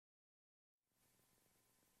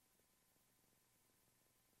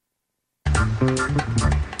Okay,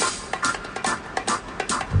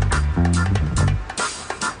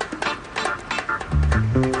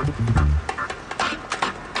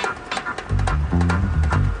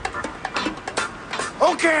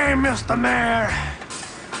 Mr. Mayor.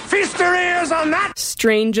 Feast your ears on that.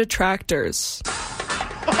 Strange Attractors.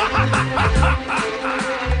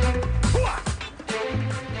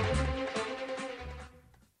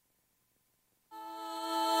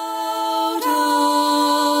 Out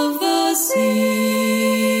of the sea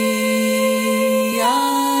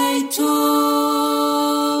I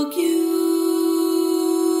took you.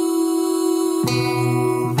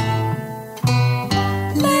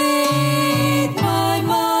 Laid my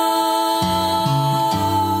mouth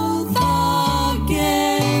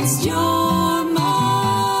against your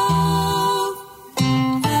mouth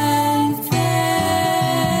and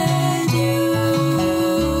fed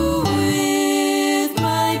you with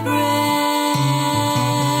my breath.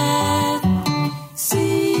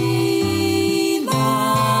 Sea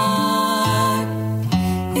lark,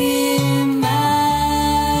 imaginary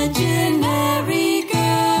girl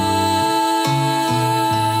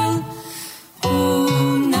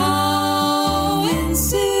who now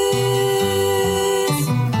insists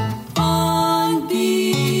on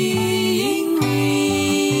being real.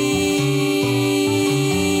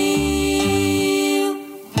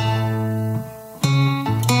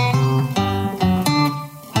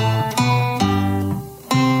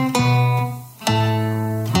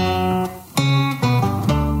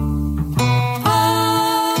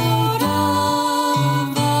 Out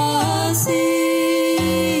of the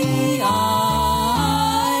sea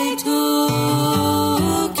I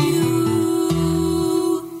took you.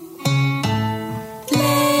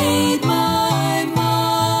 Laid my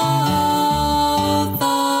mouth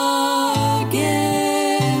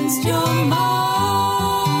against your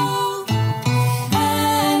mouth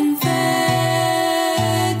and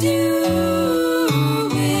fed you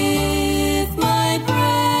with my breath.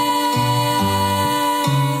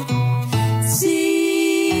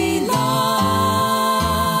 Sea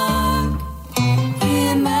lark,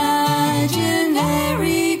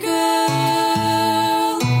 imaginary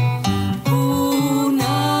girl who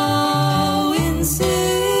now insists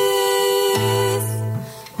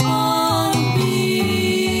on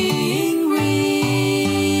being real.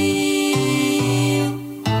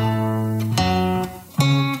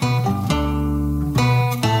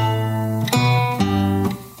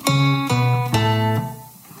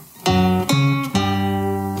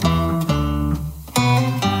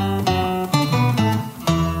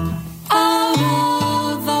 Out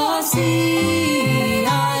of the sea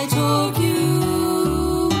I took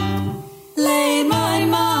you. Laid my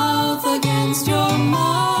mouth against your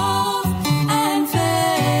mouth and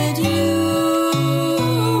fed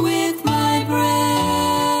you with my breath.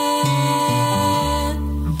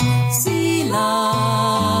 Sea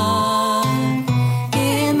lark,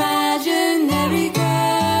 imaginary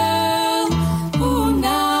girl who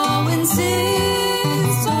now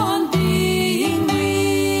insists on being real.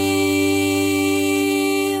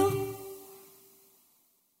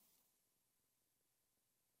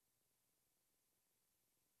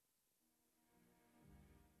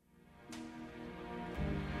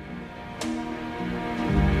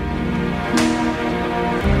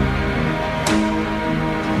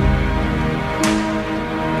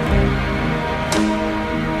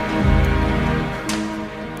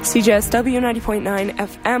 CJSW 90.9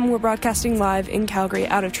 FM, we're broadcasting live in Calgary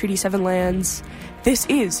out of Treaty 7 lands. This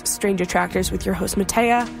is Strange Attractors with your host,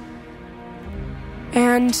 Matea.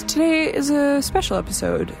 And today is a special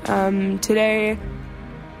episode. Today,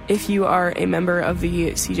 if you are a member of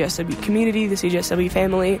the CJSW community, the CJSW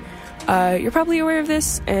family, you're probably aware of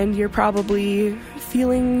this, and you're probably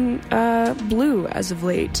feeling blue as of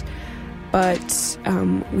late. But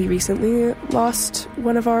we recently lost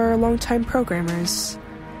one of our longtime programmers.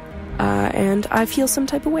 And I feel some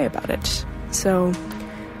type of way about it. So,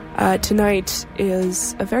 tonight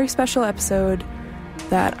is a very special episode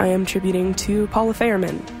that I am tributing to Paula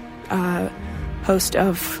Fairman, host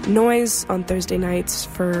of Noise on Thursday nights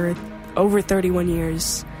for over 31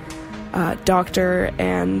 years, doctor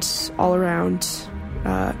and all-around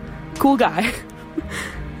cool guy.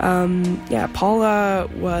 Paula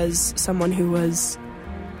was someone who was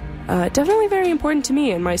definitely very important to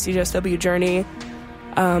me in my CJSW journey.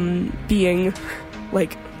 Being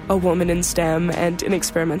like a woman in STEM and an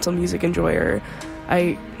experimental music enjoyer,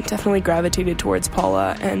 I definitely gravitated towards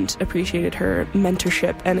Paula and appreciated her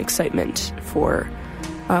mentorship and excitement for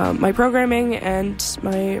my programming and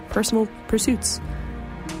my personal pursuits.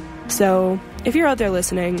 So if you're out there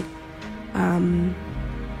listening,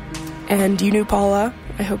 and you knew Paula,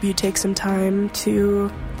 I hope you take some time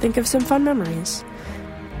to think of some fun memories.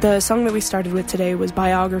 The song that we started with today was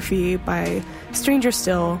Biography by Stranger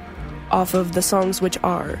Still, off of The Songs Which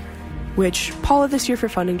Are, which Paula this year for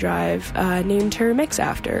Funding Drive named her mix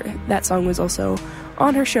after. That song was also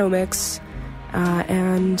on her show mix,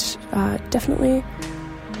 and definitely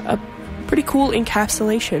a pretty cool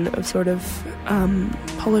encapsulation of sort of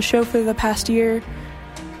Paula's show for the past year,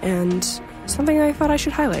 and something I thought I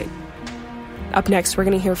should highlight. Up next, we're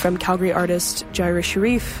going to hear from Calgary artist Jaira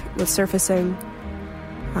Sharif with Surfacing.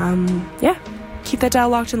 Keep that dial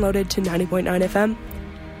locked and loaded to 90.9 FM.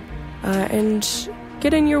 And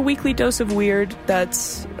get in your weekly dose of weird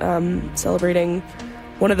that's celebrating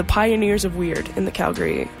one of the pioneers of weird in the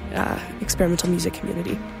Calgary experimental music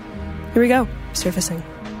community. Here we go, Surfacing.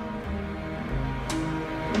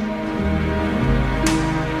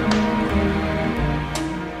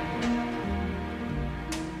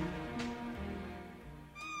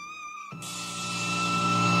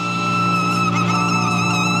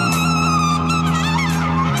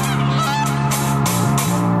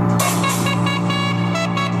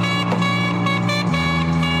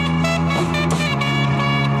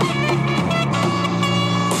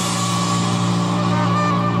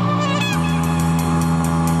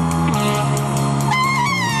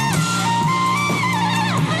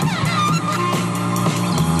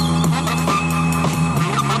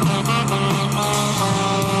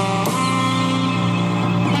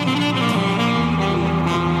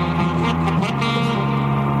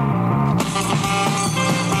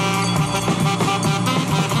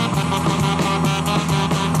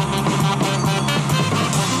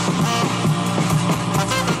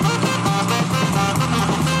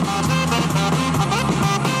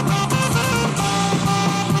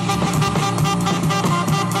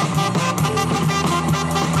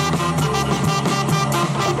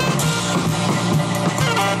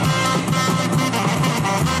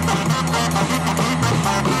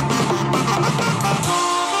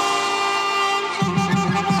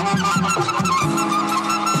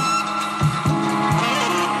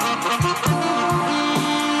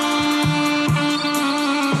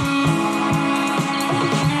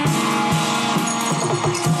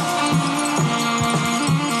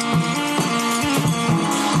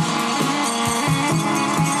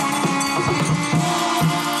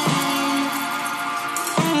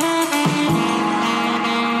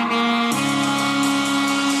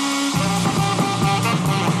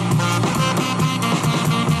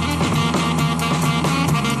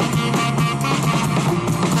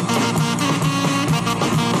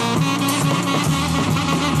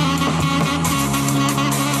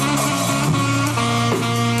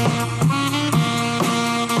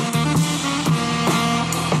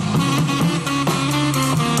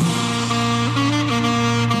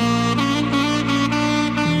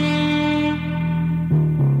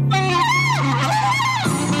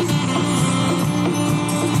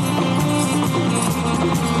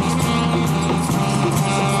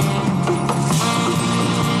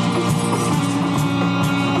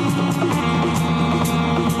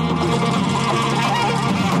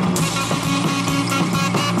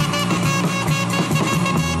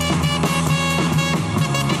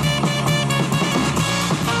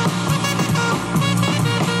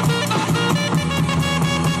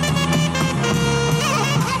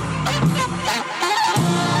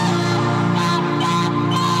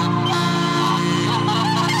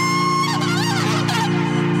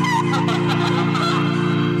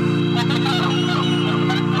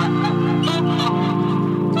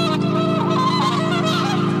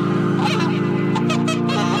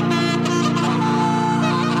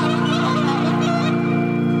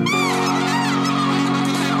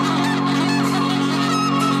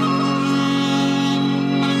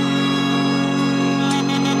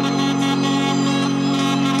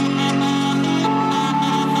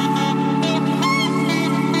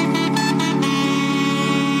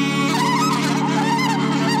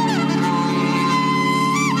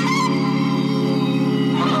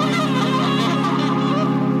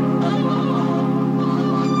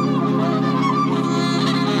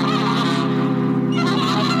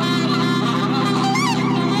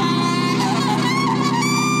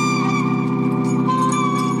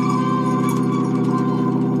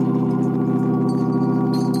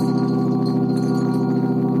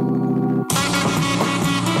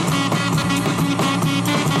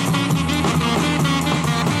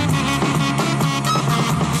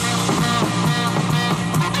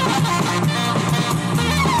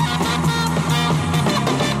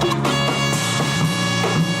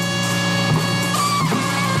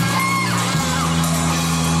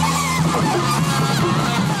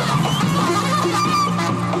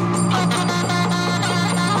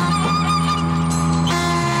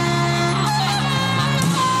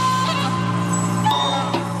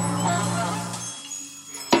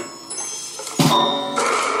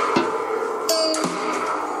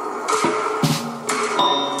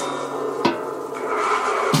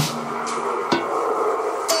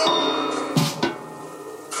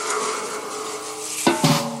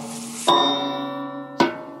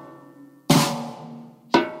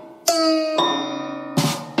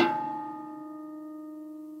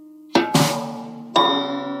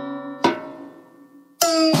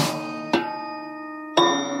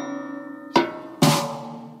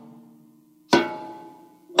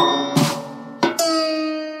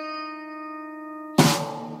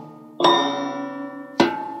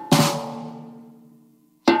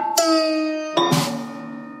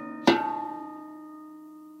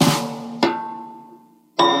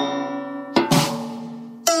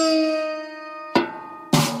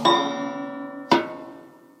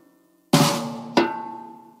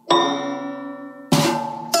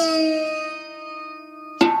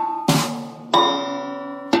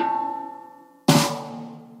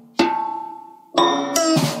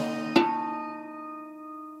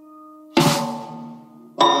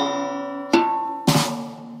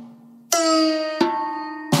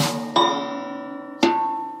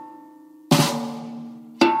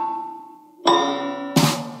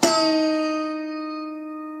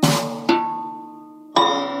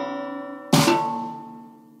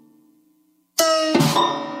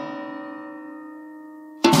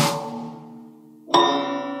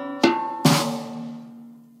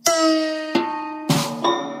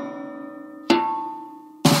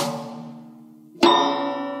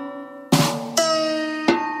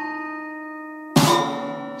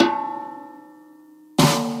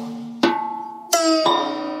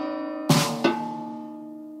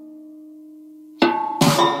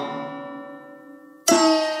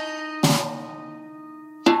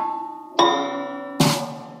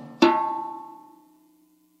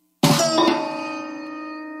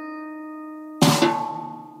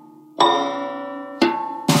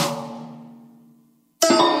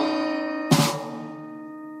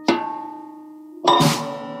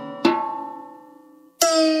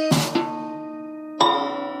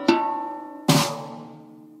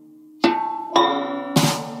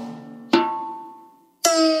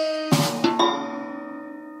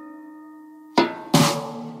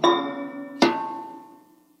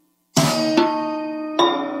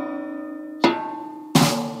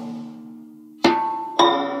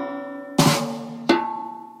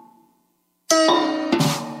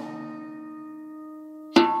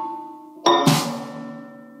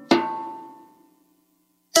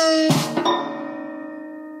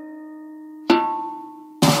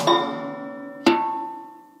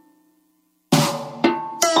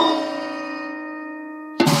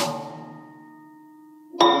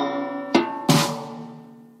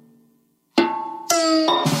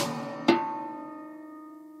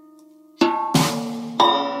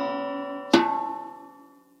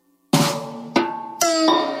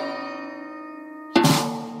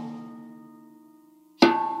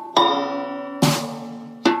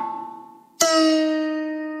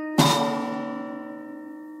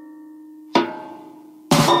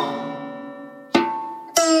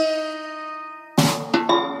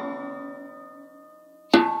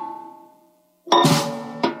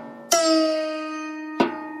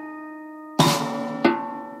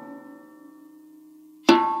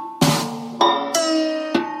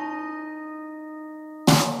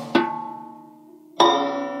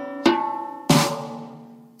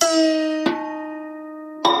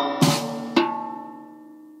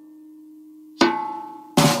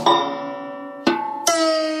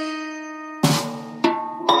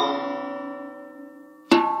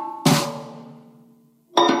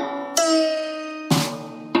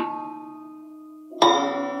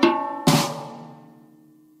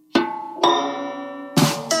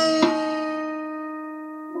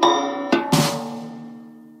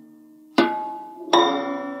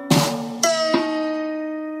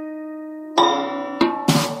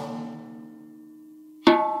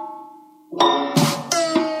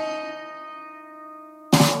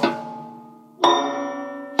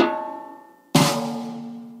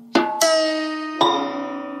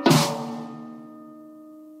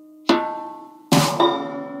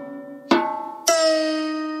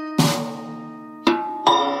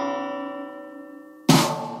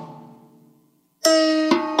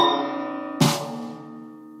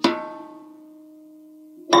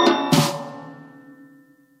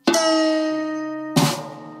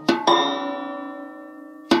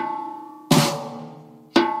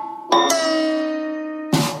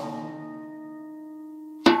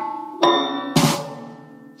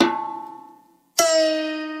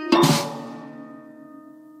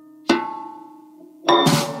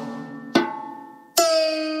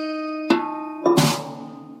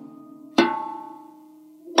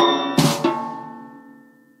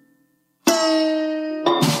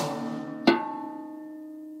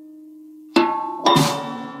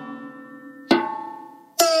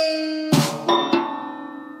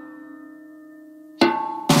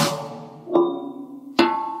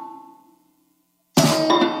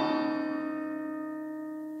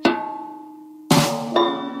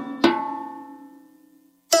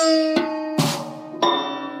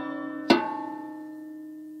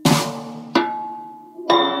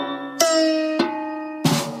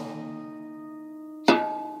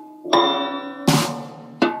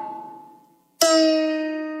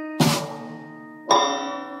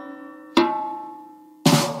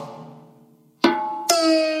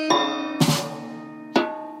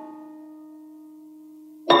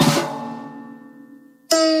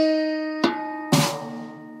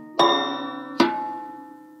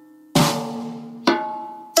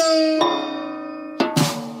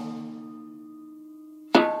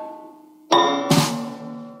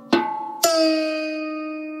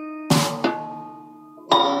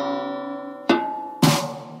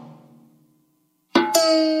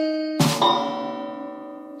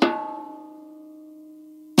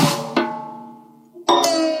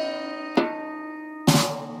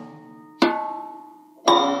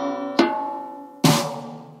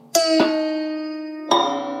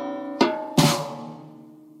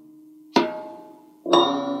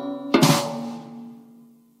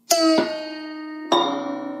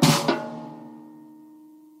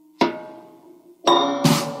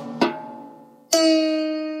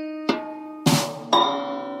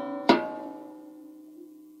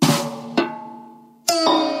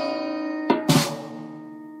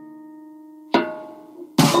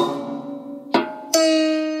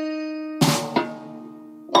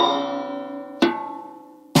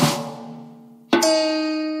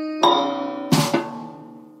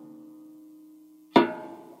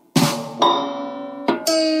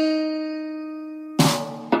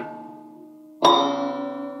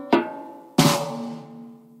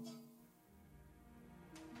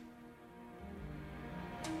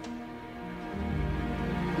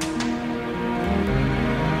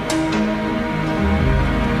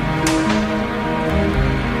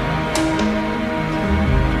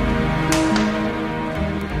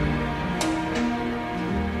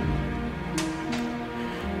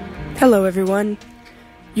 Hello, everyone.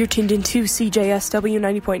 You're tuned into CJSW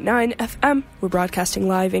 90.9 FM. We're broadcasting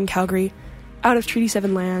live in Calgary, out of Treaty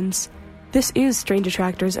 7 lands. This is Strange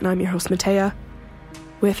Attractors, and I'm your host, Matea,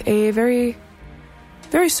 with a very,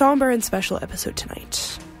 very somber and special episode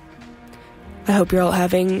tonight. I hope you're all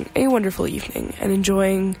having a wonderful evening and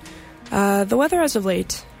enjoying the weather as of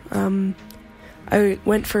late. I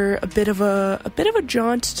went for a bit of a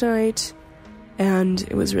jaunt tonight, and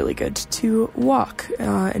it was really good to walk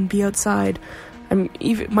and be outside.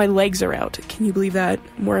 My legs are out. Can you believe that?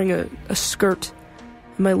 I'm wearing a skirt,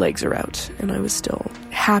 and my legs are out, and I was still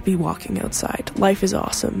happy walking outside. Life is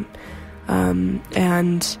awesome,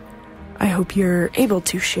 and I hope you're able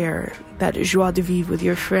to share that joie de vivre with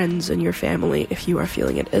your friends and your family if you are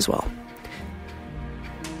feeling it as well.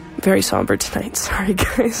 Very somber tonight. Sorry,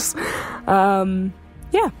 guys.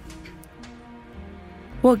 Yeah.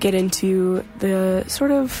 We'll get into the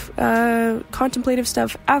sort of contemplative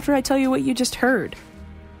stuff after I tell you what you just heard.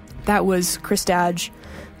 That was Chris Dadge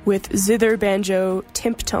with Zither Banjo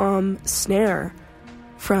Timp Tom Snare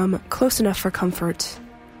from Close Enough for Comfort,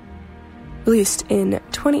 released in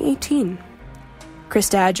 2018. Chris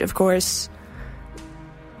Dadge, of course,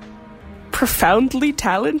 profoundly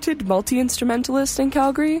talented multi-instrumentalist in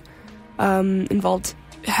Calgary, involved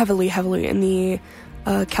heavily in the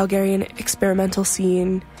Calgarian experimental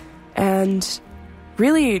scene, and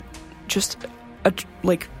really just a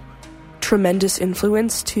tremendous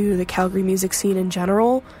influence to the Calgary music scene in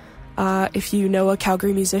general. If you know a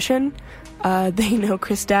Calgary musician, they know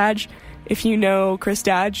Chris Dadge. If you know Chris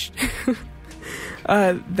Dadge,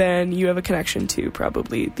 then you have a connection to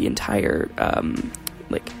probably the entire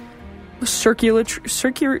circulatory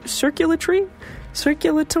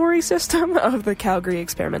system of the Calgary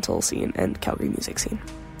experimental scene and Calgary music scene.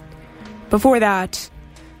 Before that,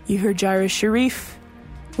 you heard Jairus Sharif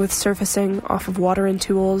with Surfacing off of Water and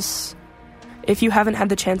Tools. If you haven't had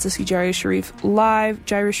the chance to see Jairus Sharif live,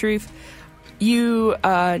 you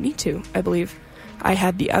need to, I believe. I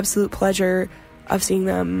had the absolute pleasure of seeing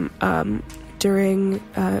them during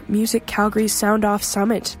Music Calgary's Sound Off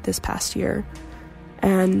Summit this past year.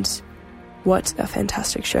 And what a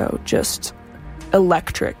fantastic show. Just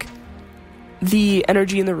electric. The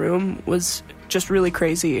energy in the room was just really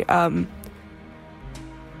crazy.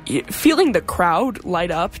 Feeling the crowd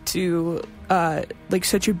light up to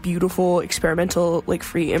such a beautiful experimental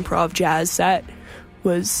free improv jazz set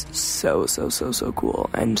was so cool,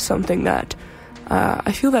 and something that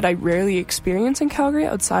I feel that I rarely experience in Calgary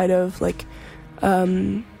outside of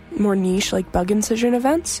more niche bug incision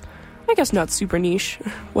events. I guess not super niche.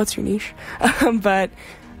 What's your niche? But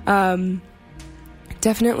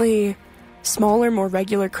definitely smaller, more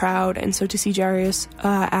regular crowd. And so to see Jairus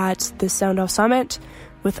at this Sound Off Summit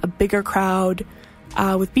with a bigger crowd,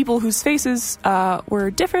 with people whose faces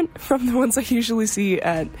were different from the ones I usually see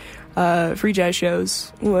at free jazz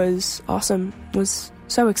shows, was awesome. Was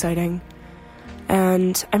so exciting.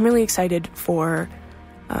 And I'm really excited for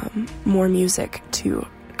more music to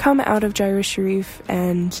come out of Jairus Sharif,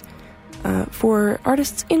 and for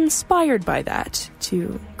artists inspired by that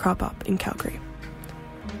to crop up in Calgary.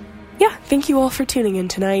 Yeah, thank you all for tuning in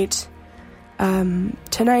tonight.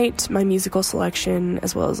 Tonight, my musical selection,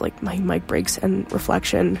 as well as my mic breaks and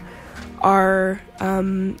reflection, are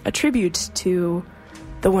a tribute to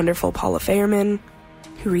the wonderful Paula Fairman,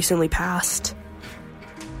 who recently passed.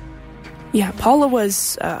 Yeah, Paula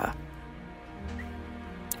was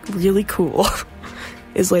really cool.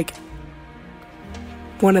 is, like,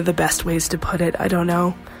 one of the best ways to put it. I don't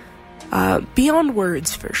know. Beyond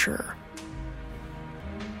words, for sure.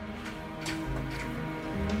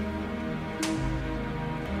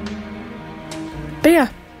 But yeah,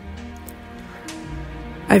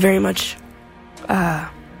 I very much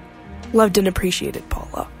loved and appreciated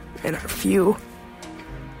Paula in our few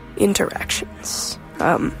interactions.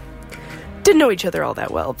 Didn't know each other all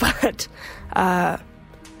that well, but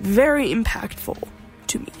very impactful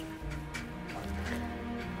to me.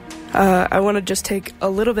 I want to just take a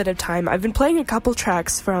little bit of time. I've been playing a couple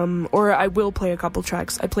tracks or I will play a couple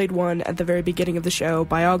tracks. I played one at the very beginning of the show,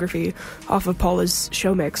 Biography, off of Paula's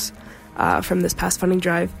show mix from this past funding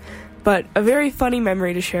drive. But a very funny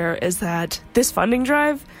memory to share is that this funding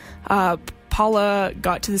drive, Paula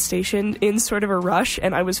got to the station in sort of a rush,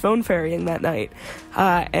 and I was phone ferrying that night.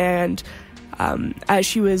 And as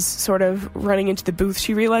she was sort of running into the booth,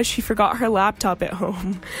 she realized she forgot her laptop at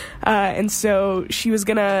home. And so she was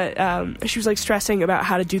like stressing about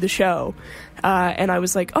how to do the show. And I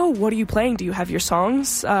was like, oh, what are you playing? Do you have your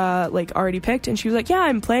songs, like, already picked? And she was like, yeah,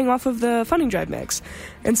 I'm playing off of the Funding Drive mix.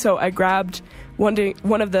 And so I grabbed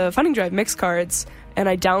one of the Funding Drive mix cards, and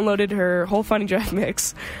I downloaded her whole Funding Drive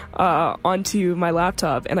mix onto my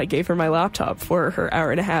laptop, and I gave her my laptop for her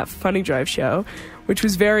 1.5-hour Funding Drive show, which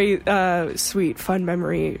was very sweet, fun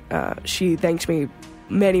memory. She thanked me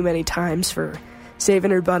many, many times for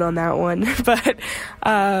saving her butt on that one. But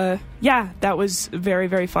yeah, that was very,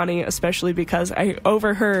 very funny, especially because I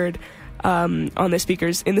overheard on the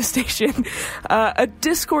speakers in the station a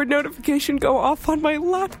Discord notification go off on my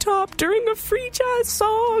laptop during a free jazz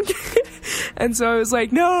song. And so I was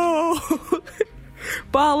like, no,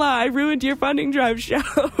 Bala, I ruined your Funding Drive show.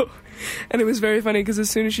 And it was very funny because as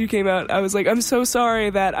soon as she came out, I was like, I'm so sorry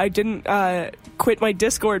that I didn't quit my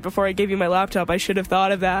Discord before I gave you my laptop. I should have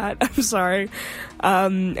thought of that. I'm sorry.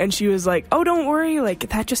 And she was like, oh, don't worry. Like,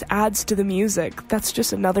 that just adds to the music. That's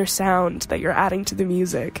just another sound that you're adding to the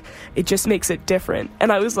music. It just makes it different.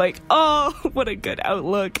 And I was like, oh, what a good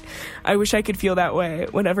outlook. I wish I could feel that way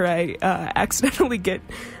whenever I accidentally get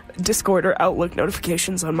Discord or Outlook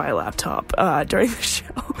notifications on my laptop during the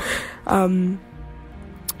show.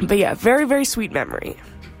 But yeah, very, very sweet memory.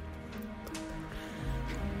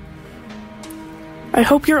 I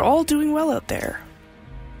hope you're all doing well out there.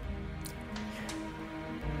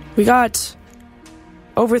 We got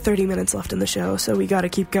over 30 minutes left in the show, so we gotta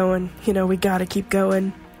keep going. We gotta keep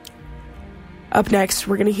going. Up next,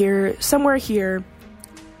 we're gonna hear Somewhere Here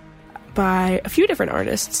by a few different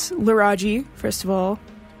artists. Laraji, first of all,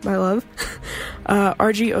 my love.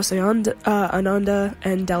 RG Ananda,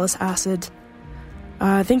 and Dallas Acid.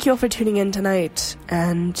 Thank you all for tuning in tonight,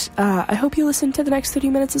 and I hope you listen to the next 30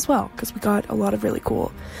 minutes as well, because we got a lot of really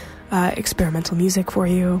cool experimental music for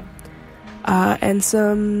you, and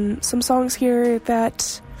some songs here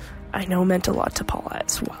that I know meant a lot to Paula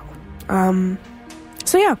as well.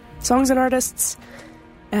 So yeah, songs and artists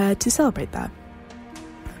to celebrate that.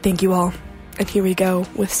 Thank you all, and here we go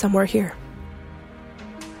with Somewhere Here.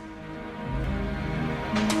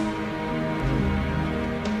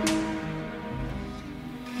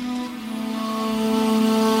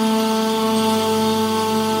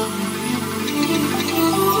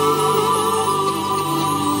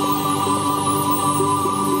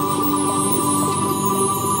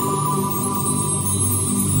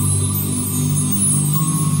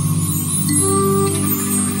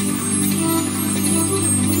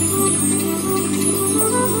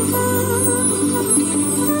 Oh,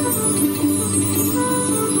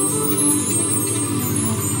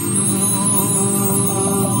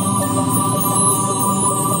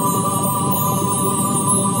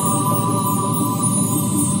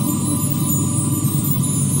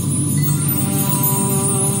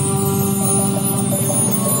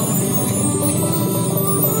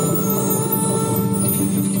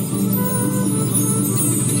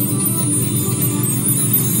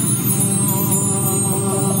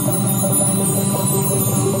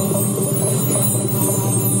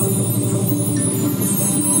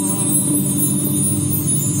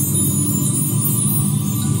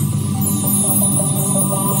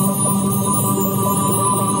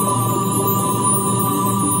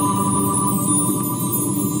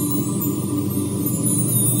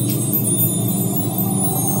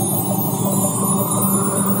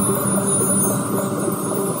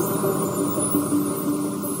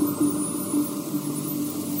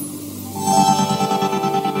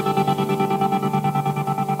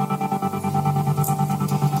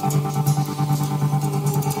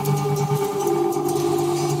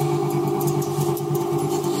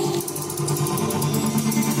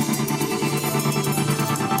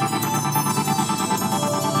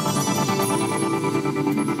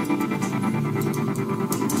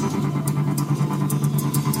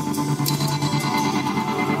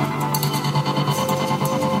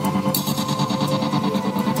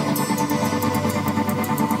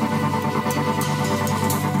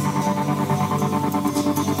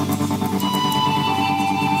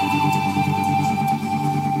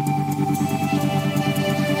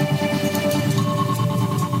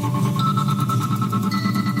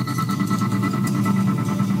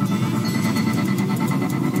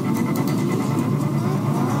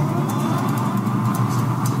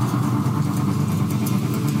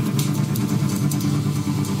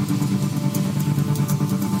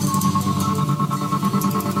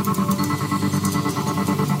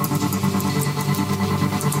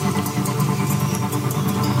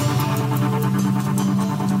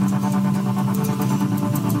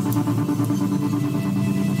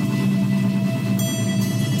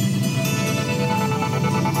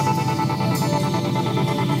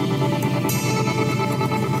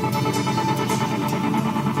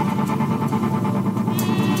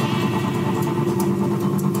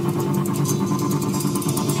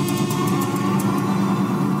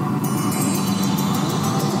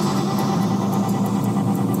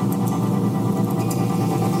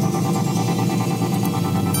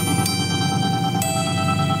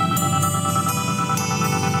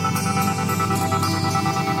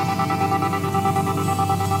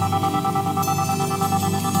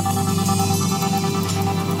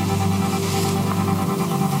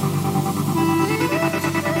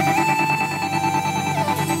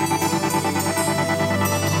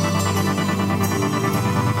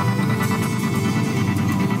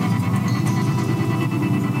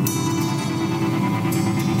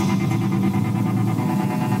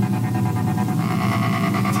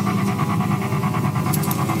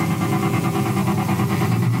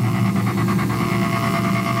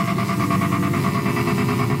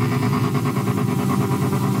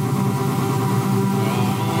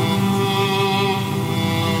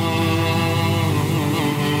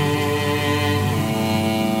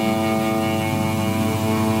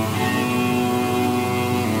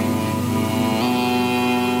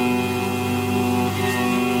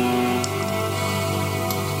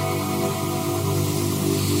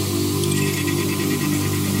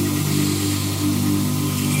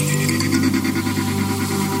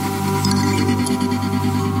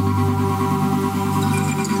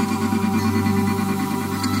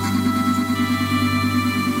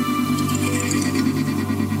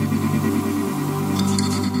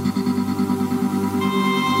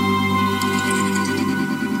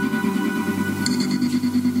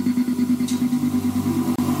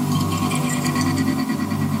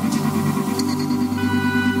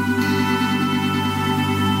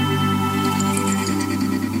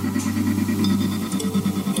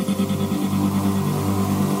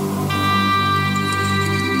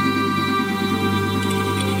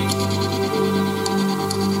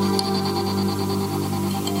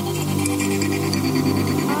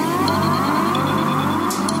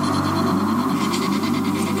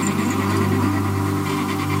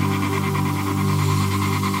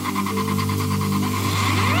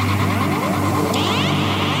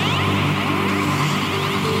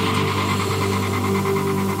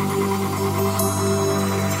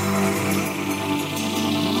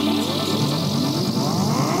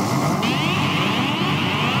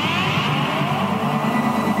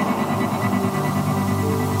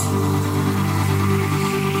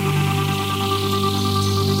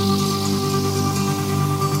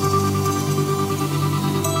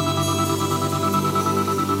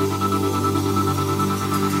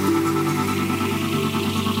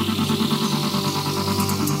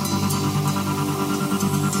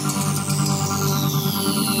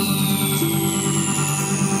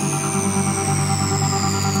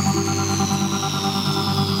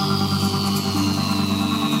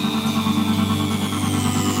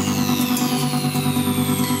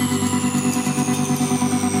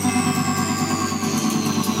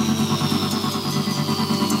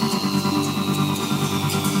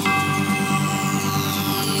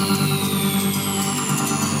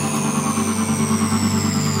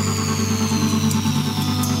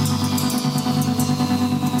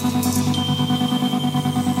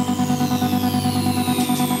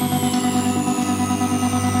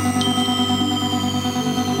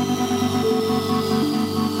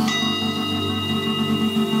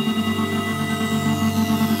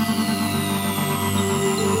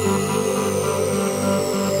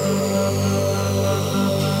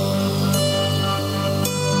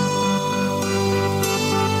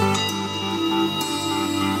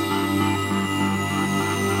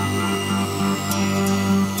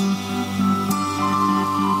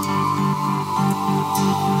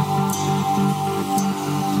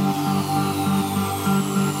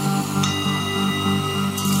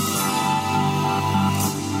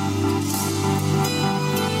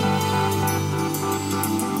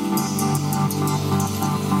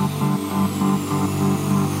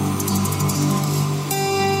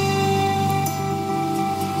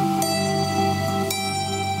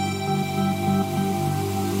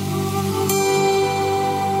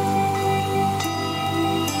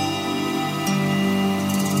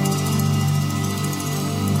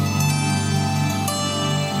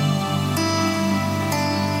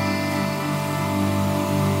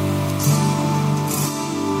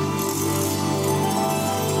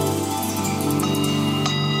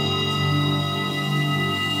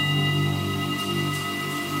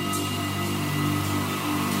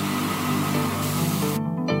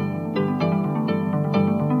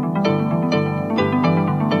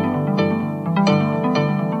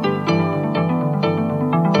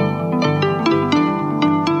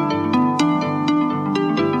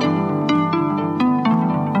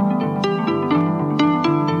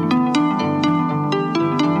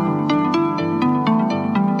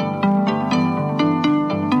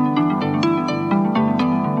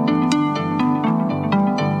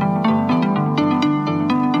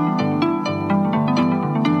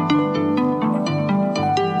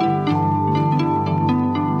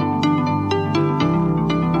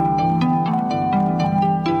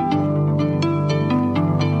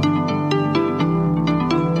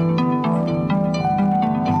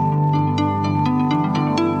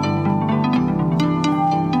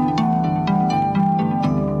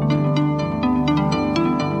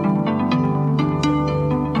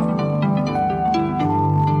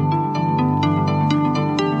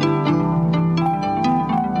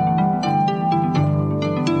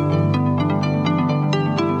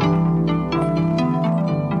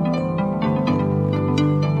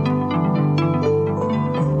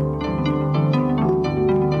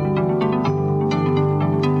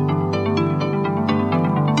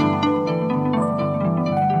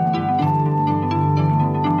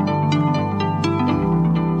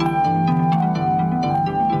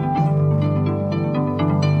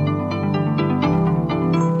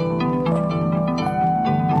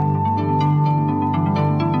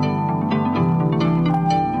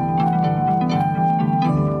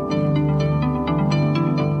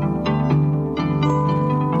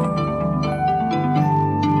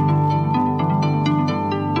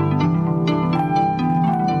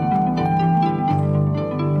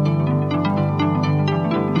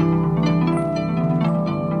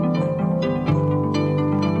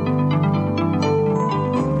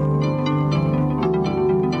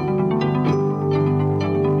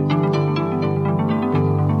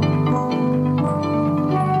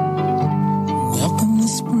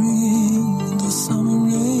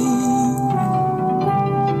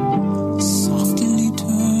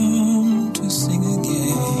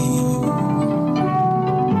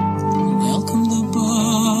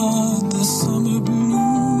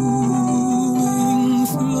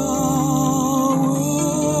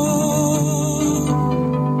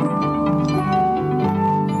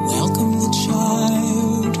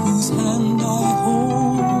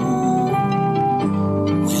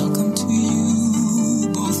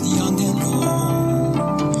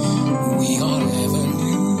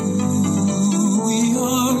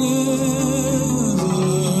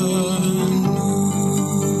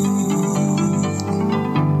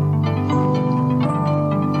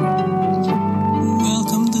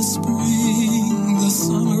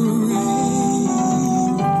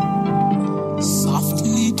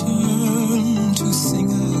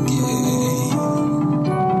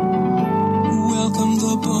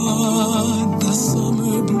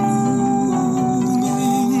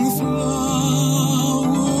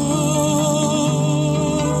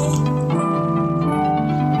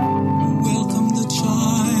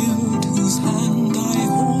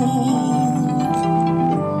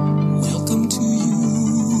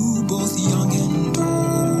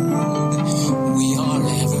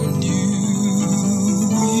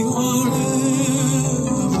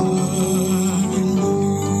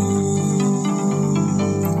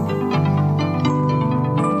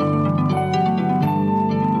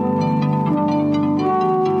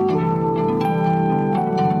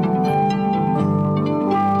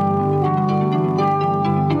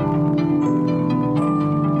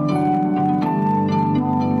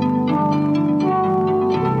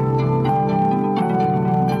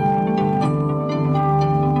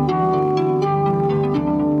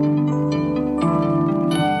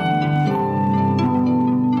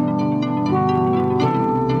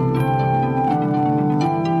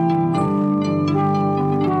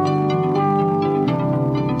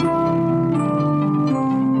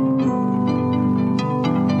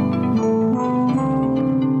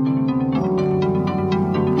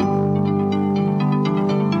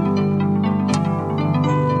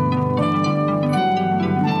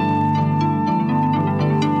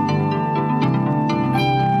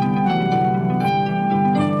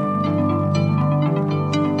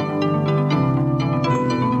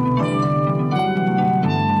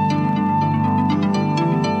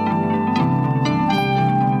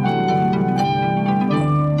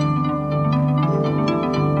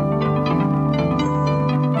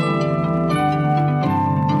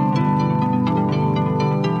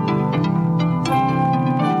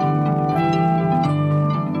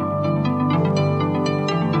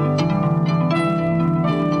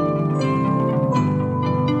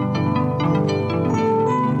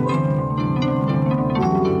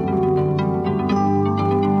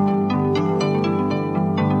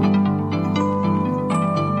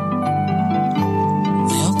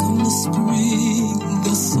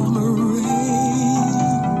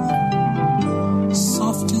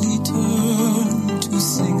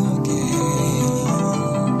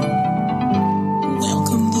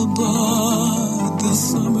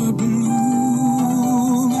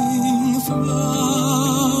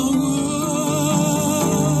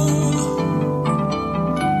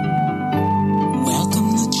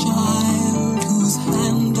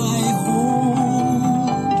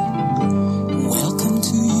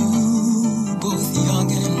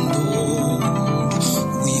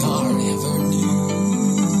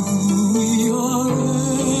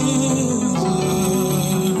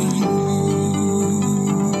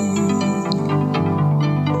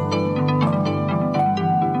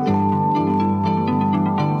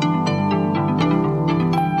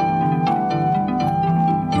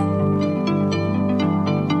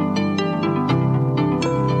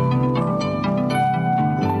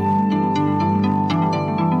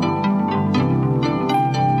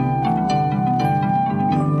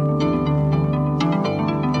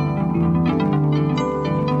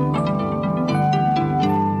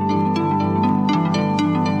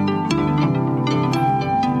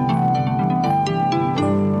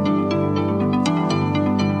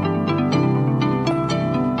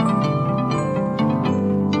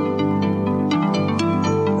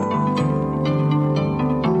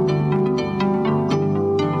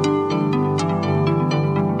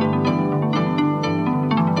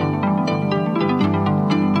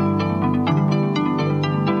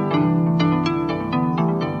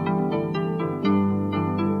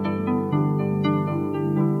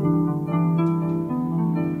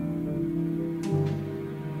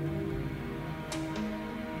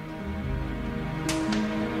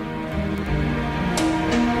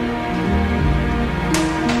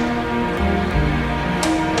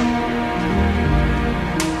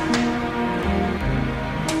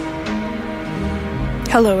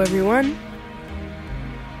 Hello, everyone.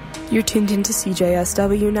 You're tuned into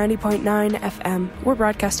CJSW 90.9 FM. We're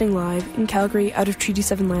broadcasting live in Calgary out of Treaty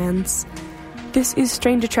 7 lands. This is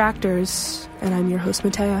Strange Attractors, and I'm your host,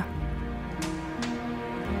 Matea.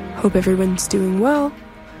 Hope everyone's doing well.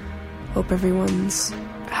 Hope everyone's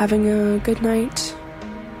having a good night.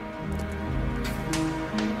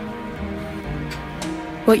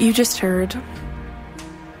 What you just heard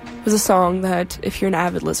was a song that, if you're an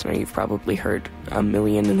avid listener, you've probably heard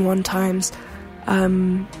 1,000,001 times.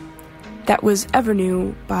 That was Ever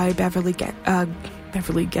New by Beverly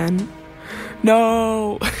Glenn.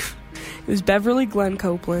 No! It was Beverly Glenn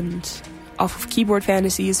Copeland off of Keyboard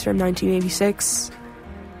Fantasies from 1986.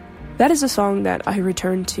 That is a song that I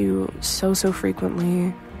return to so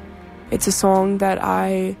frequently. It's a song that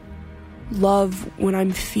I love when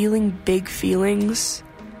I'm feeling big feelings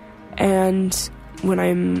and when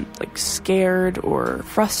I'm like scared or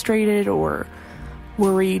frustrated or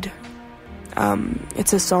worried.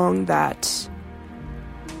 It's a song that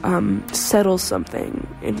settles something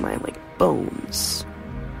in my like bones.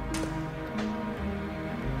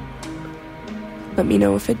 Let me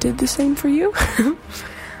know if it did the same for you.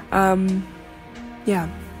 Yeah,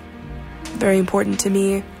 very important to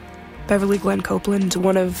me. Beverly Glenn Copeland,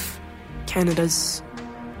 one of Canada's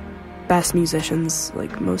best musicians,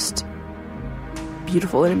 like most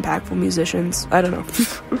beautiful and impactful musicians. I don't know.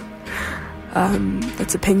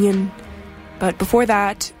 That's opinion. But before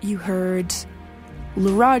that, you heard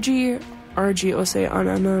Luraji, RG Ose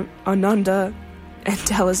Ananda, and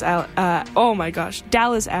Dallas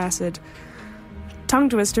Acid. Tongue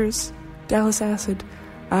twisters. Dallas Acid.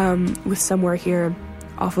 With Somewhere Here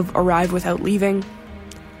off of Arrive Without Leaving,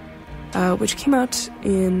 which came out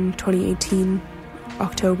in 2018,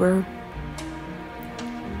 October.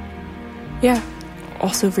 Yeah,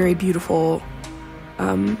 also very beautiful.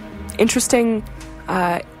 Interesting,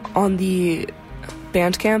 on the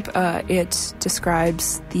Bandcamp, it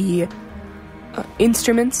describes the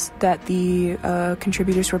instruments that the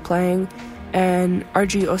contributors were playing, and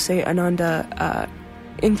RG Ose Ananda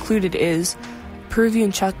included is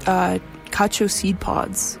Peruvian cacho seed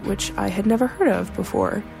pods, which I had never heard of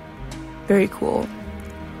before. Very cool.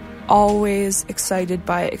 Always excited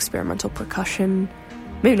by experimental percussion.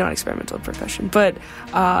 Maybe not experimental percussion, but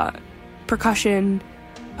percussion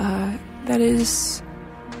that is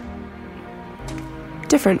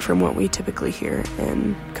different from what we typically hear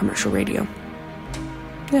in commercial radio.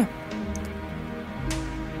 Yeah.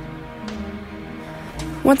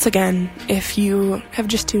 Once again, if you have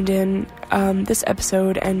just tuned in, this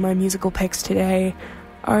episode and my musical picks today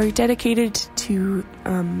are dedicated to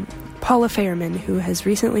Paula Fairman, who has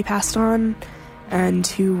recently passed on and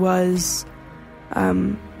who was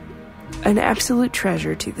an absolute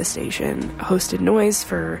treasure to the station. Hosted Noise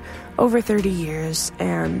for over 30 years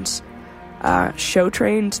and show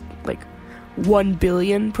trained like 1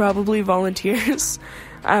 billion probably volunteers.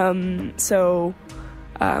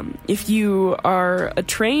 If you are a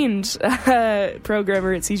trained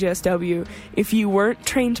programmer at CJSW, if you weren't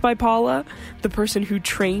trained by Paula, the person who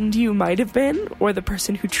trained you might have been, or the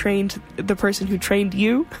person who trained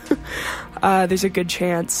you. There's a good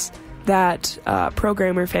chance that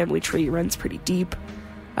programmer family tree runs pretty deep.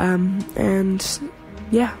 And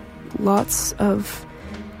yeah, lots of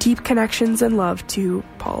deep connections and love to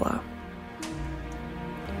Paula.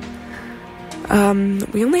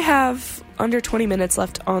 We only have under 20 minutes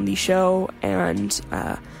left on the show, and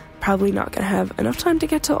probably not going to have enough time to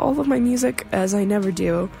get to all of my music, as I never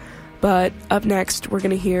do. But up next, we're going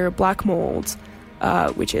to hear Black Mold,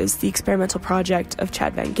 which is the experimental project of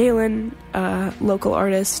Chad Van Galen, local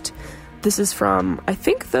artist. This is from, I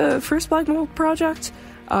think, the first Black Mold project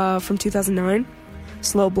from 2009.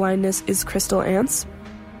 Slow Blindness is Crystal Ants.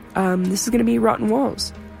 This is going to be Rotten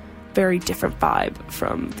Walls. Very different vibe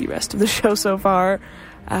from the rest of the show so far.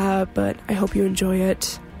 But I hope you enjoy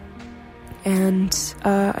it, and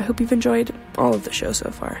I hope you've enjoyed all of the show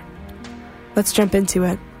so far. Let's jump into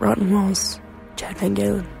it. Rotten Walls, Chad Van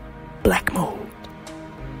Galen, Black Mold.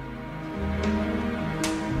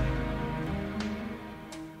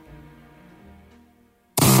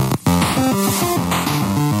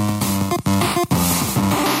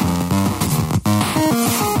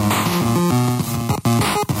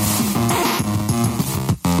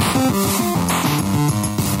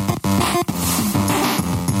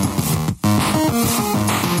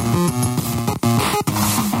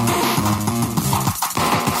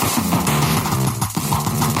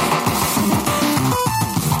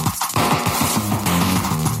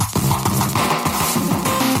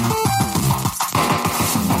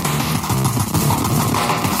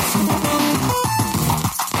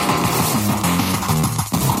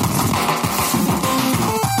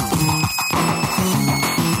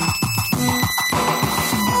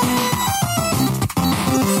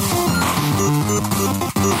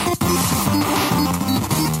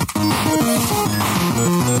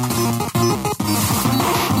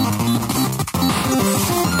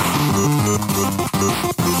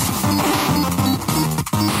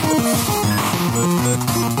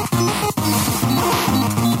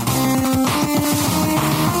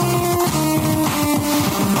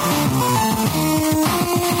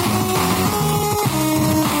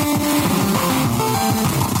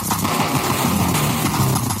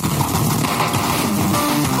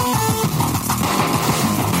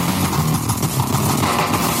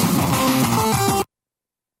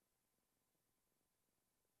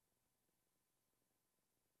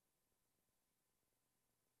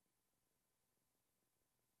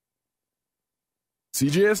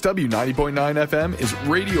 CJSW 90.9 FM is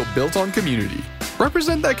radio built on community.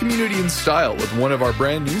 Represent that community in style with one of our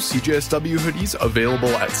brand new CJSW hoodies available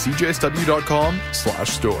at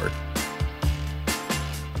cjsw.com/store.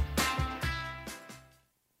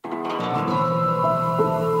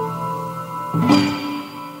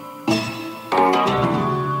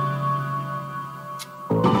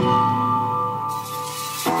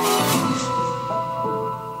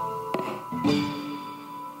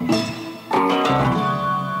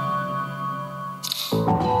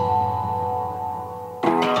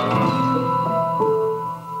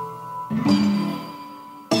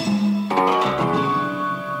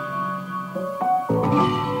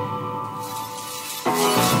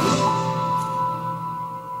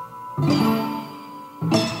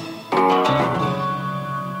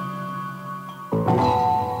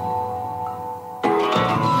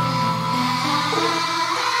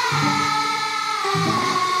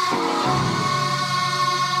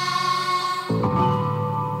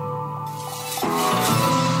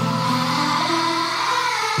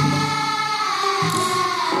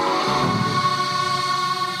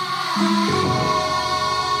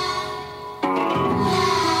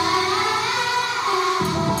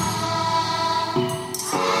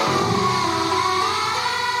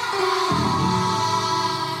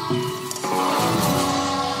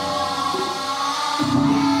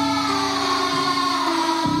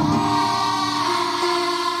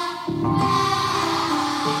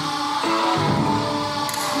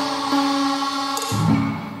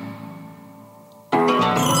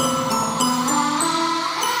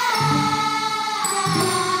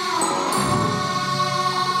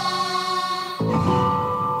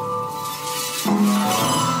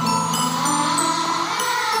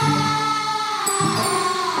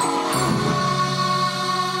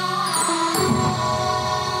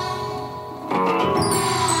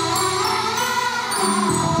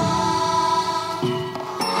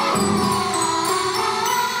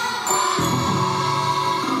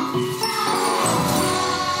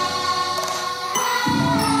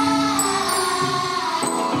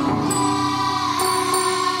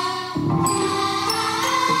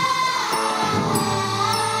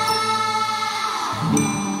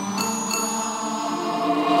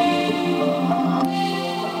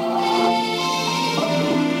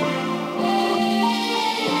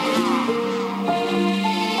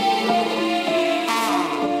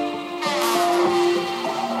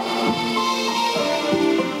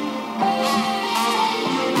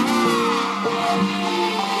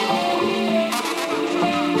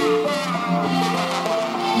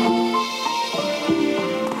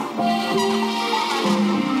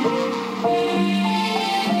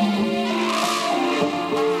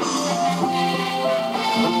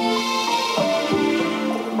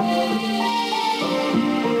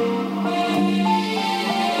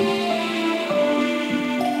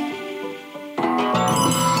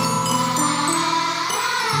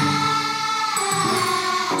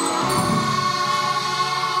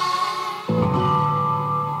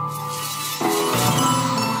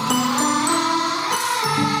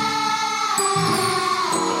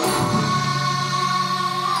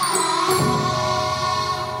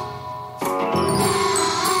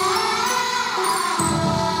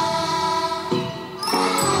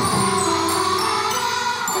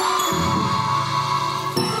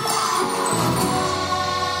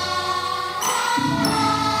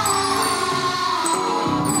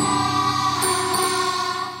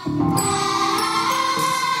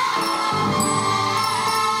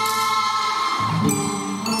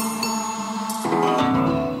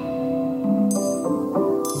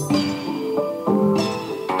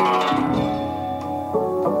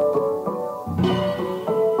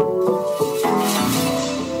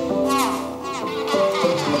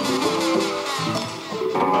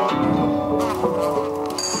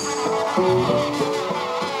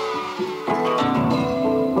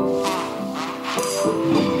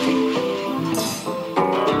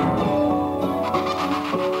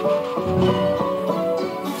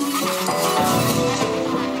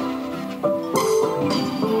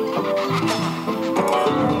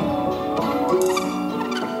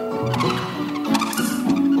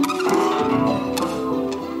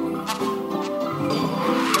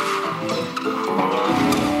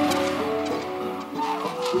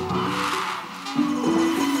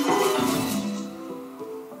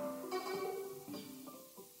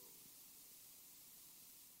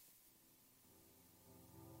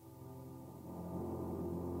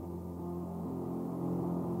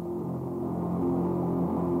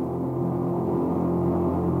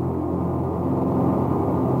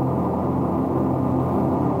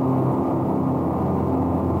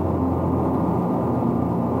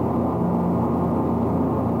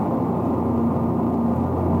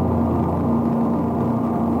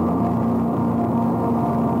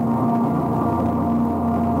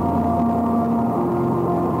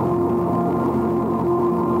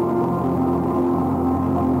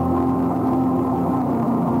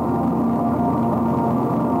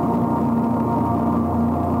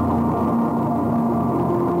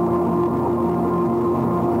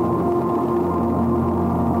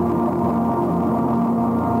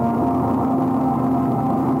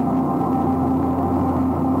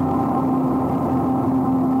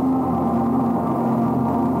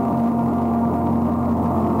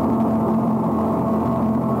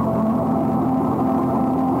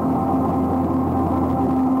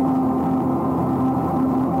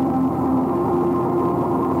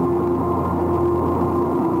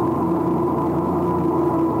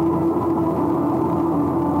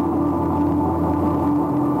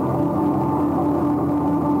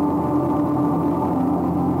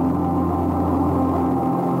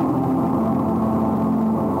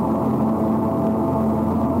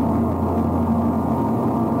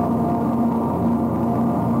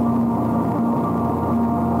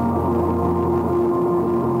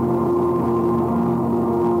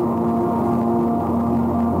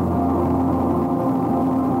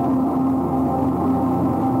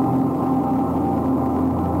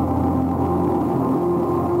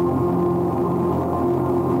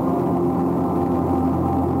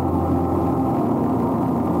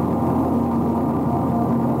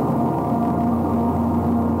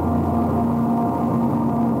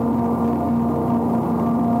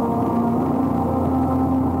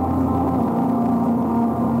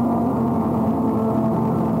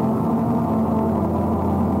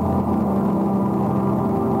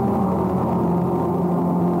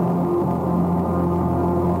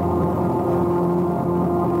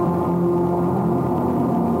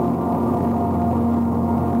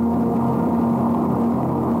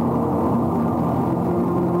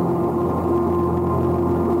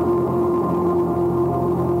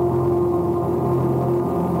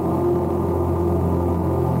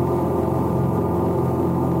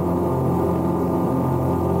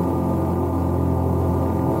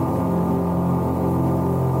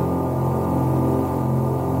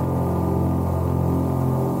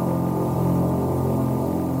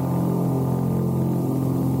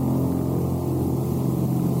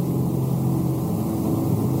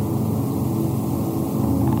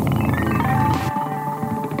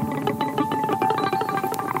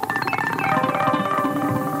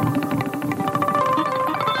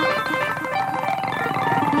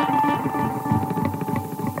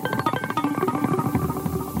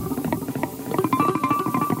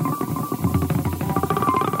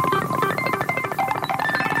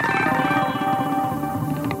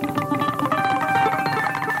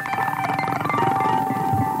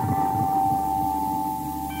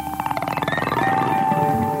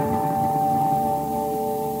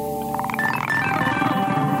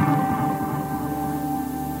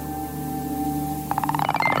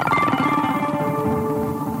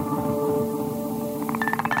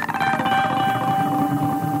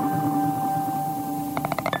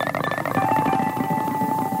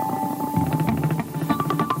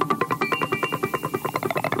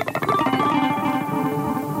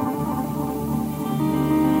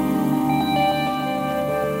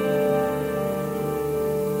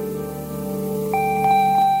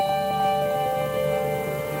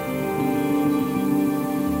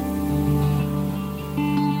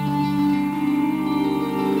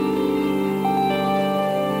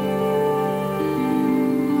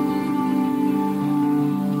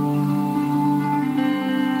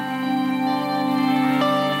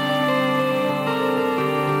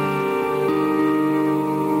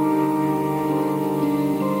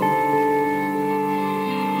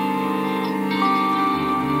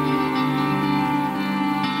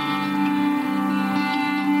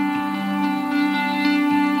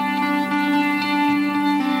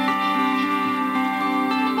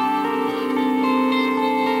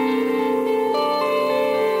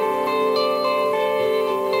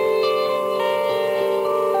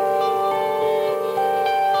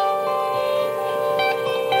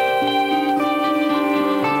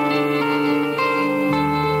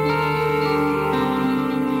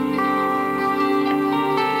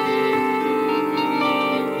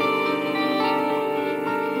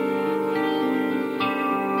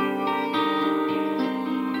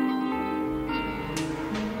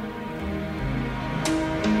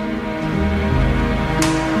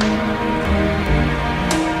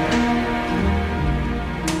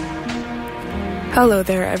 Hello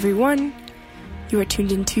there, everyone. You are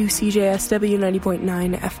tuned into CJSW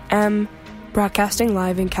 90.9 FM, broadcasting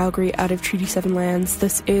live in Calgary out of Treaty 7 lands.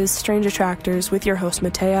 This is Strange Attractors with your host,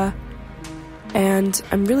 Matea. And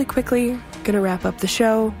I'm really quickly going to wrap up the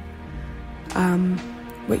show.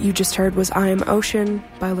 What you just heard was I Am Ocean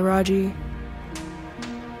by Laraji.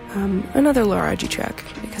 Another Laraji track,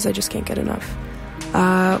 because I just can't get enough.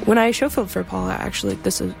 When I show filled for Paula, actually,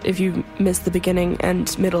 this is, if you missed the beginning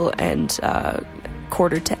and middle and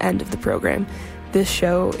quarter to end of the program, this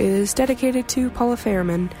show is dedicated to Paula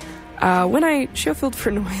Fairman. When I show filled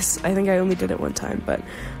for Noise, I think I only did it one time, but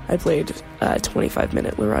I played a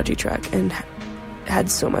 25-minute Laraji track and had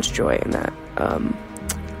so much joy in that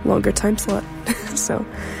longer time slot. So,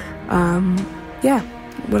 yeah,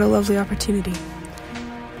 what a lovely opportunity.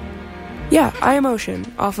 Yeah, I Am Ocean,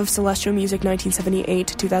 off of Celestial Music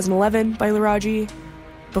 1978-2011 by Laraji.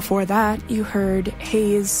 Before that, you heard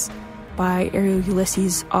Haze by Aerial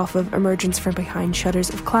Ulysses off of Emergence from Behind Shutters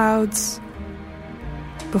of Clouds.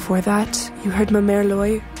 Before that, you heard Ma Mère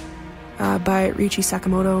Loi by Riichi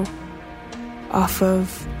Sakamoto off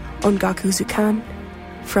of Ongaku Zukan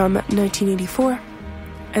from 1984.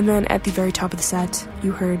 And then at the very top of the set,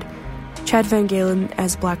 you heard Chad Van Galen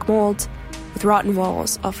as Black Mold with Rotten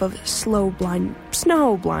Walls off of Snow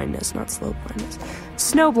Blindness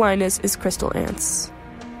is Crystal Ants.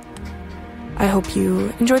 I hope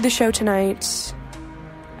you enjoyed the show tonight,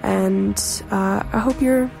 and I hope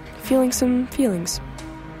you're feeling some feelings.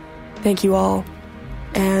 Thank you all,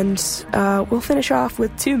 and we'll finish off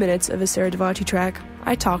with 2 minutes of a Sarah Devati track.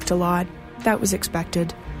 I talked a lot. That was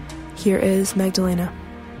expected. Here is Magdalena.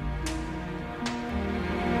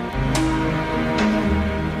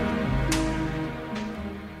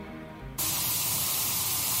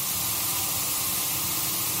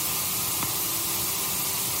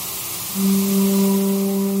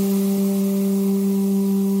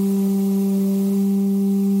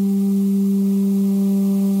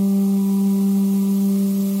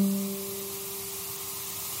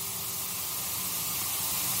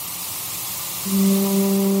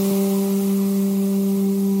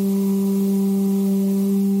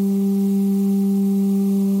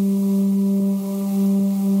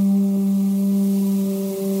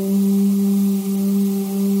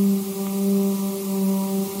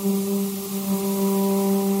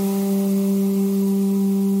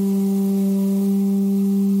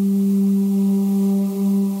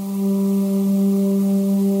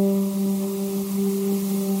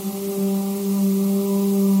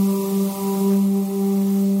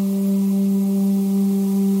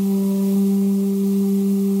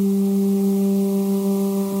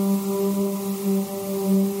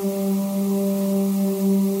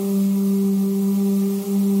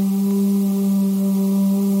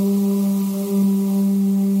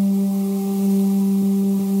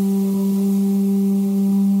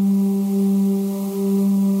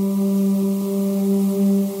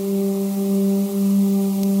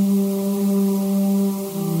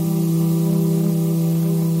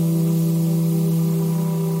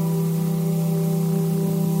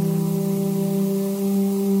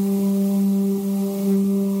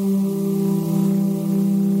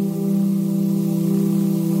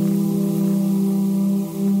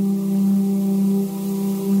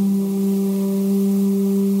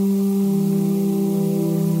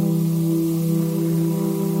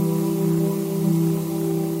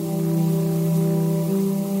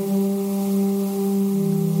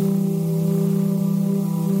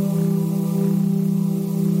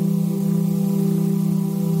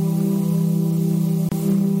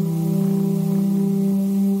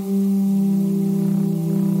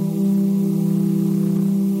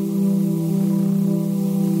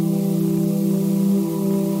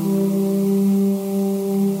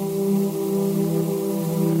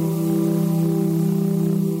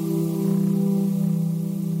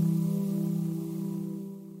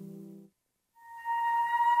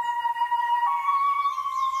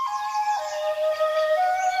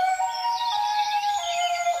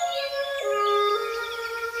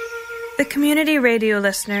 The community radio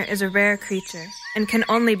listener is a rare creature and can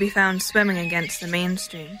only be found swimming against the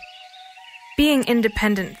mainstream. Being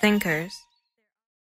independent thinkers,